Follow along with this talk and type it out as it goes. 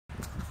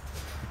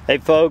Hey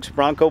folks,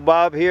 Bronco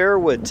Bob here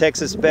with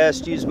Texas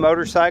Best Used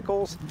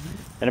Motorcycles,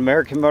 an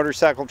American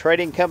motorcycle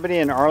trading company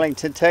in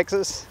Arlington,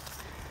 Texas.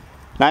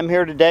 And I'm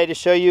here today to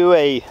show you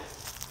a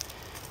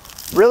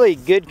really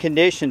good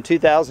condition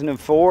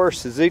 2004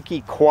 Suzuki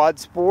Quad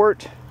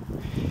Sport.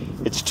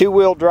 It's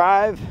two-wheel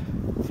drive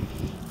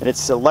and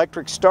it's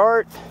electric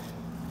start.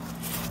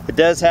 It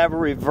does have a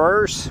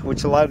reverse,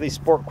 which a lot of these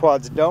sport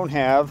quads don't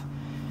have.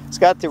 It's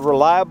got the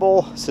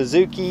reliable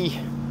Suzuki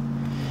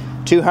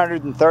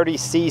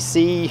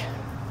 230cc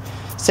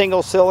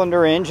single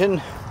cylinder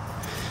engine.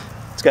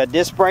 It's got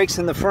disc brakes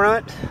in the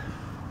front,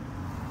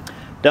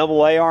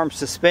 double A-arm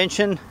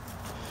suspension.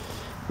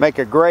 Make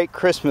a great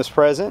Christmas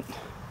present.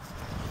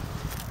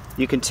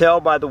 You can tell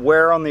by the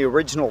wear on the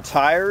original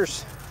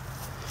tires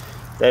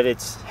that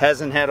it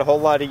hasn't had a whole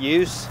lot of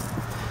use.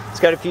 It's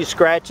got a few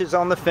scratches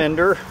on the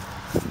fender.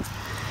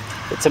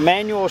 It's a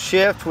manual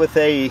shift with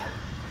a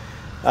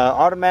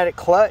automatic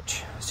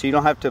clutch, so you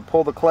don't have to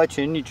pull the clutch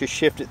in, you just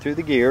shift it through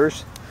the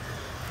gears.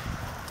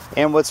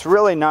 And what's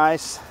really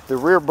nice, the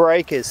rear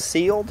brake is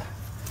sealed.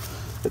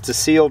 It's a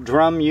sealed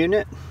drum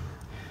unit,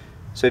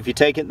 so if you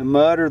take it in the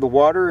mud or the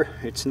water,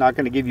 it's not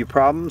going to give you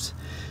problems.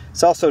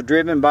 It's also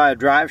driven by a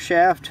drive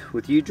shaft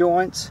with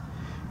U-joints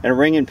and a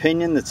ring and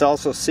pinion that's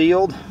also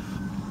sealed, so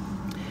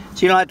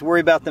you don't have to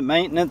worry about the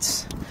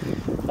maintenance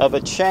of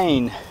a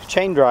chain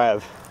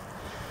drive.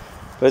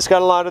 But it's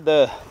got a lot of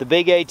the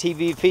big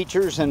ATV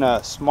features in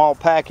a small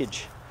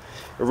package.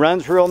 It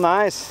runs real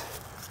nice.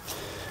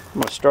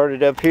 I'm going to start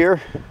it up here.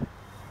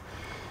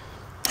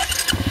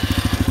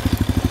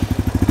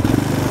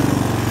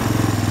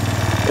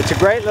 It's a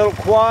great little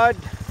quad.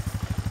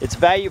 It's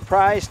value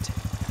priced,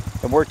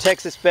 and we're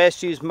Texas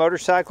Best Used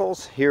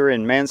Motorcycles here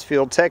in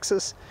Mansfield,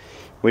 Texas.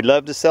 We'd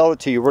love to sell it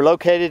to you. We're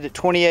located at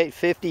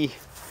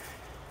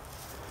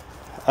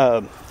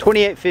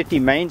 2850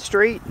 Main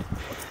Street. In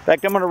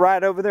fact, I'm going to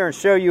ride over there and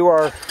show you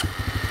our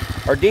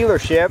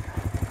dealership.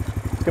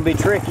 It's going to be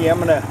tricky. I'm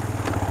going to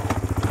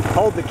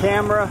hold the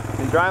camera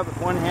and drive with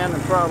one hand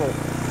and throttle.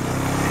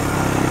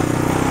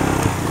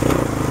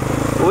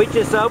 We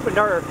just opened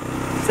our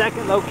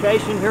second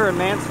location here in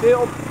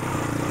Mansfield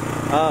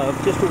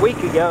just a week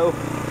ago.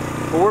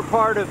 But we're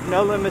part of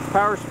No Limits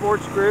Power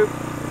Sports Group,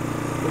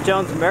 which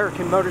owns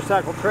American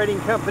Motorcycle Trading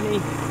Company.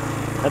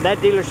 And that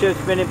dealership's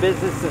been in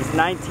business since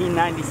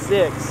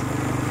 1996.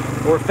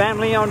 We're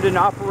family owned and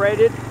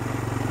operated.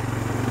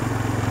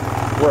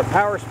 We're a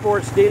power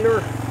sports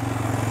dealer.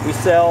 We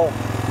sell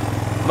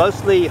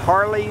mostly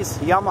Harleys,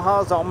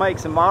 Yamahas, all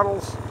makes and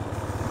models.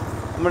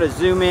 I'm going to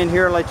zoom in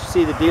here and let you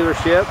see the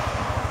dealership.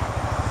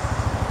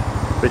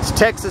 It's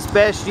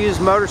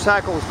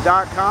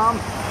TexasBestUsedMotorcycles.com.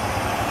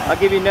 I'll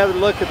give you another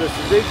look at the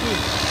Suzuki.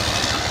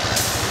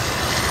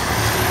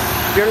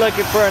 If you're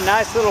looking for a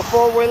nice little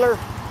four-wheeler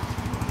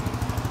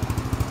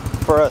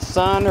for a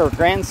son or a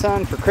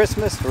grandson for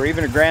Christmas, or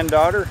even a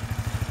granddaughter,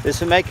 this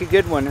would make a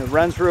good one. It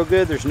runs real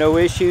good. There's no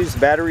issues. The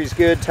battery's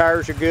good.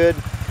 Tires are good.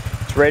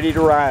 It's ready to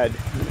ride.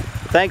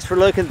 Thanks for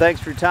looking. Thanks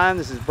for your time.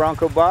 This is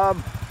Bronco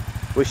Bob,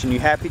 wishing you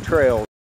happy trails.